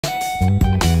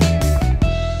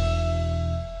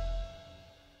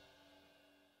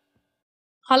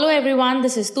Hello everyone,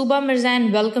 this is Tuba Mirza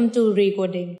and welcome to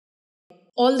Recoding.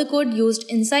 All the code used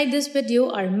inside this video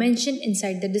are mentioned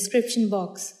inside the description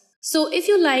box. So if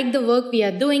you like the work we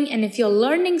are doing and if you're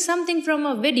learning something from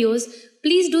our videos,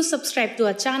 please do subscribe to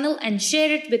our channel and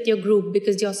share it with your group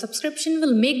because your subscription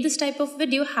will make this type of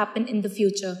video happen in the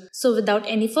future. So without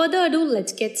any further ado,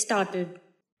 let's get started.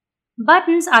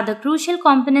 Buttons are the crucial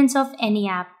components of any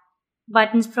app.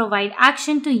 Buttons provide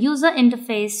action to user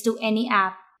interface to any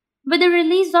app. With the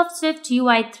release of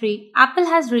SwiftUI 3, Apple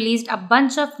has released a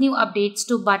bunch of new updates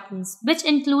to buttons, which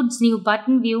includes new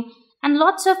button view and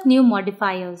lots of new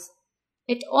modifiers.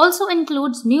 It also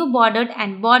includes new bordered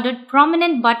and bordered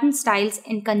prominent button styles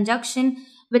in conjunction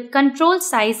with control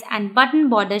size and button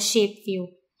border shape view.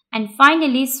 And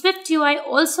finally, SwiftUI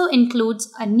also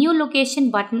includes a new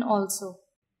location button also.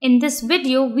 In this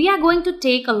video, we are going to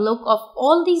take a look of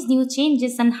all these new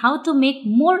changes and how to make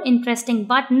more interesting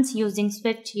buttons using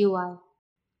SwiftUI.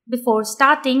 Before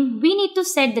starting, we need to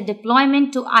set the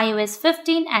deployment to iOS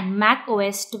 15 and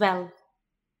macOS 12.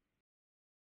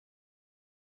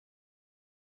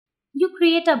 You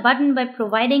create a button by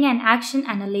providing an action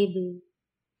and a label.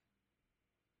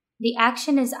 The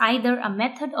action is either a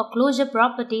method or closure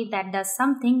property that does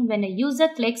something when a user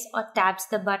clicks or taps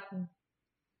the button.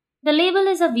 The label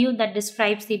is a view that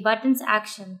describes the button's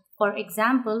action, for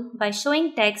example, by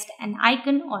showing text, an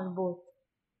icon, or both.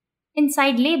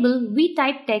 Inside label, we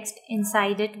type text,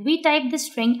 inside it, we type the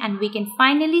string, and we can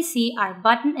finally see our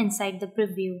button inside the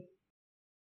preview.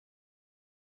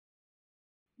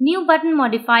 New button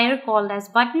modifier called as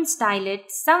button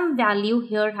stylet, some value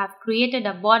here have created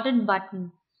a bordered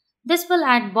button. This will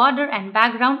add border and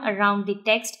background around the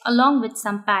text along with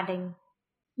some padding.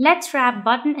 Let's wrap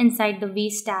button inside the V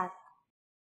stack.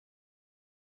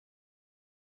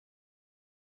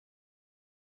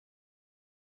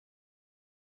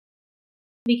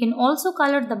 We can also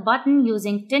color the button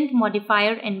using tint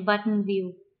modifier in button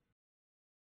view.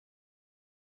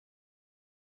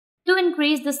 To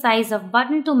increase the size of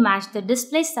button to match the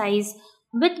display size,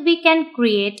 we can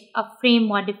create a frame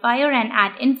modifier and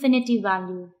add infinity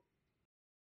value.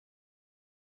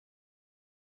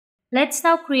 Let's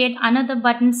now create another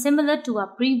button similar to our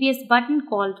previous button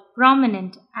called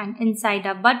prominent, and inside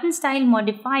our button style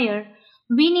modifier,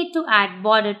 we need to add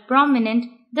bordered prominent.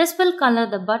 This will color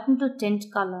the button to tint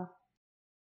color.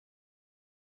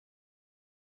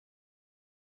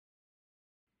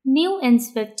 New in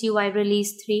SwiftUI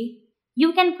Release 3,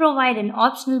 you can provide an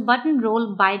optional button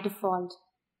role by default.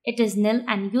 It is nil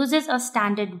and uses a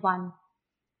standard one.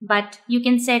 But you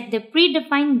can set the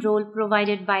predefined role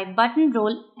provided by button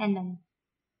role enum.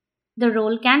 The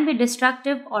role can be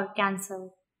destructive or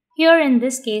cancel. Here in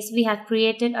this case, we have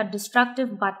created a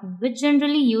destructive button which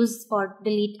generally used for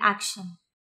delete action.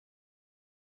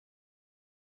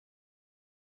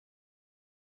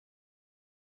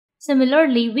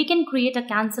 Similarly, we can create a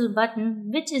cancel button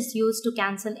which is used to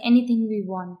cancel anything we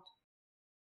want.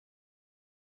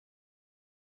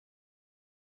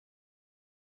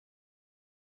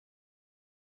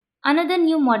 Another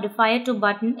new modifier to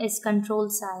button is control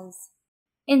size.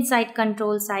 Inside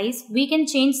control size, we can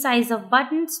change size of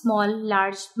button small,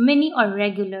 large, mini or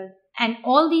regular, and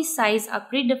all these sizes are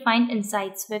predefined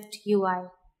inside SwiftUI.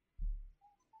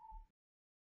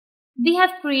 We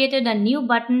have created a new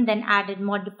button then added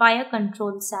modifier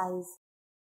control size.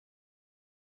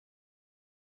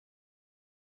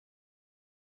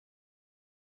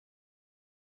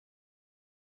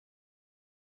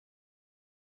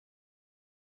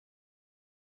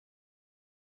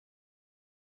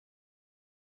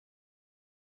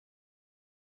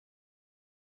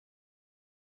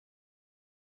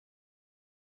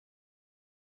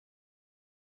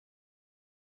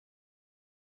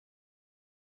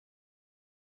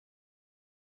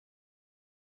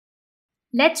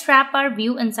 Let's wrap our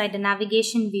view inside the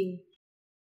navigation view.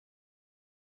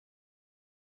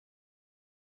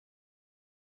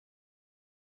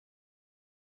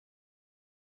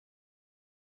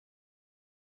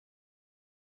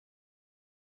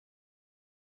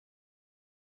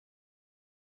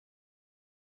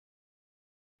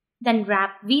 Then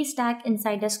wrap VStack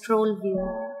inside a scroll view.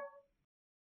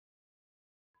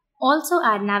 Also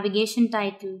add navigation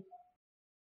title.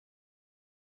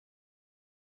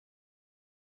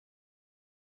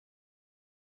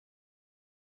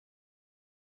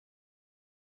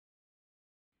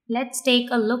 Let's take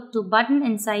a look to button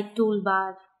inside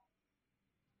toolbar.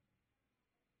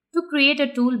 To create a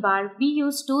toolbar, we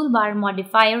use toolbar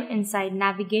modifier inside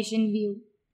navigation view.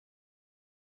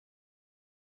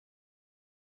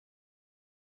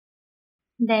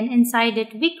 Then inside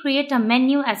it, we create a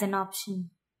menu as an option.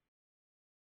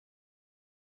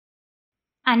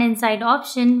 And inside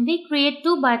option, we create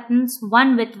two buttons,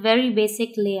 one with very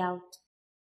basic layout.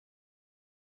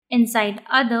 Inside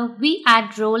other, we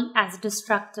add role as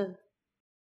destructive.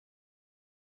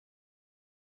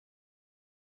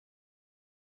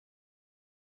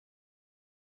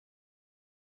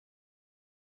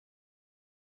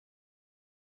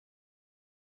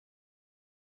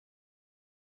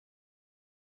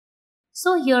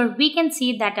 So here we can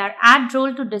see that our add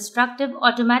role to destructive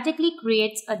automatically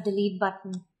creates a delete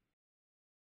button.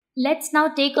 Let's now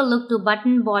take a look to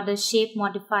button border shape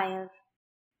modifier.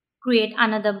 Create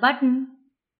another button.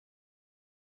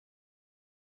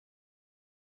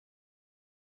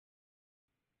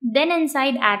 Then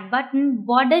inside add button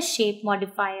border shape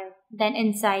modifier. Then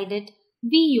inside it,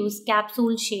 we use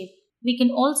capsule shape. We can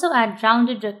also add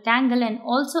rounded rectangle and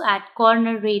also add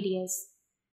corner radius.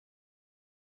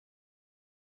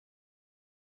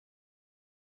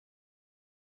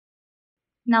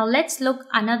 Now let's look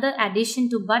another addition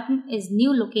to button is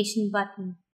new location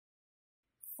button.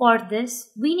 For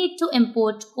this, we need to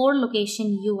import core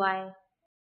location UI.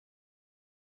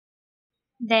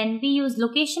 Then we use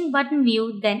location button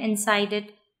view, then inside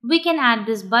it, we can add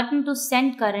this button to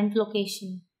send current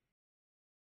location.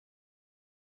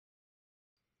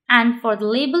 And for the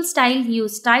label style,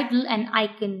 use title and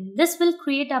icon. This will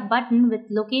create a button with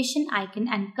location icon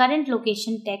and current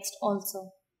location text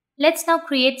also. Let's now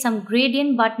create some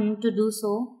gradient button. To do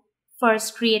so,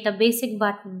 first create a basic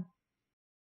button.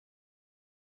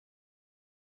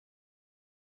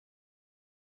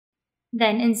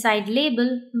 Then inside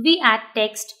label, we add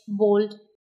text bold.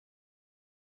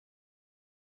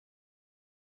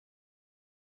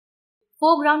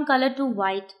 Foreground color to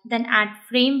white, then add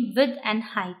frame width and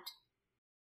height.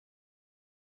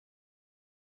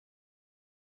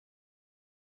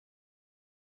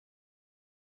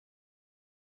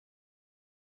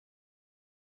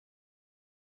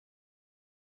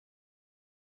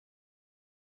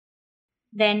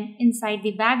 Then inside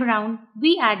the background,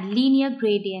 we add linear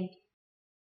gradient.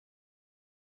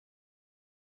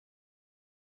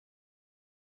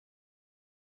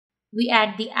 We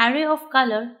add the array of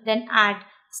color, then add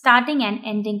starting and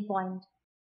ending point.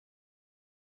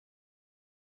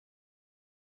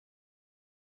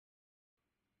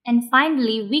 And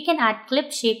finally, we can add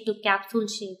clip shape to capsule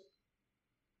shape.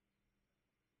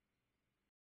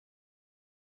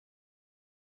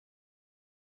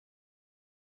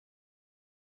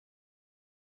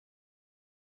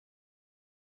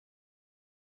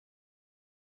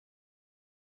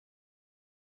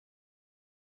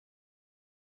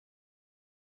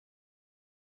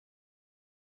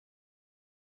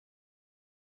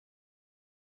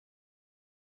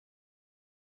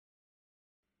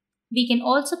 We can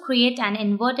also create an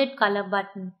inverted color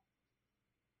button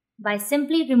by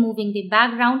simply removing the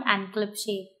background and clip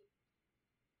shape.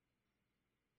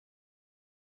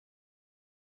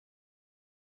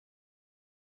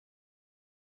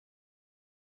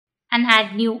 And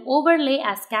add new overlay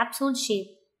as capsule shape.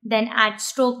 Then add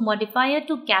stroke modifier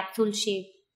to capsule shape.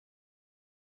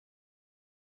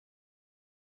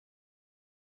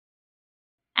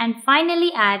 And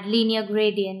finally add linear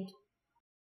gradient.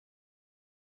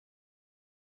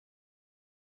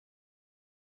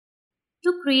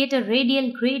 To create a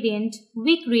radial gradient,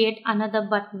 we create another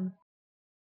button.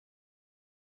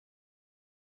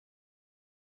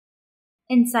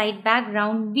 Inside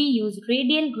background, we use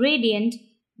radial gradient,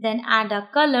 then add a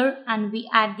color and we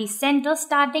add the center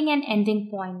starting and ending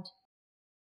point.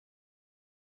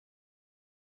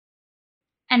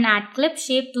 And add clip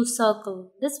shape to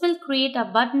circle. This will create a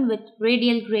button with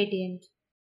radial gradient.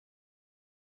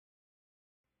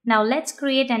 Now let's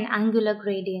create an angular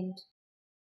gradient.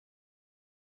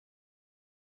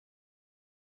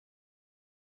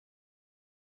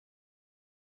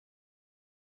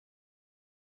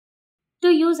 To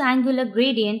use angular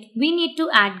gradient, we need to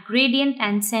add gradient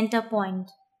and center point.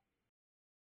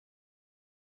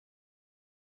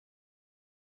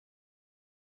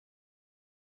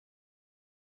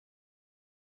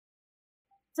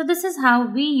 So this is how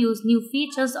we use new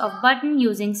features of button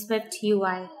using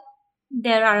SwiftUI.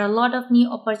 There are a lot of new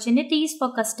opportunities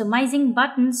for customizing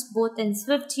buttons both in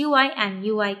SwiftUI and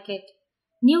UIKit.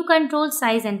 New control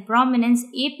size and prominence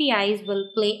APIs will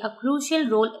play a crucial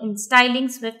role in styling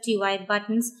SwiftUI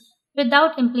buttons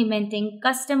without implementing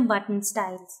custom button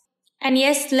styles. And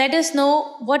yes, let us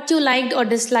know what you liked or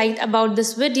disliked about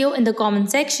this video in the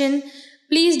comment section.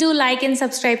 Please do like and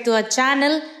subscribe to our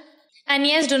channel. And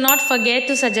yes, do not forget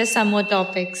to suggest some more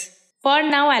topics. For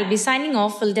now, I'll be signing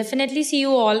off. We'll definitely see you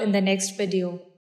all in the next video.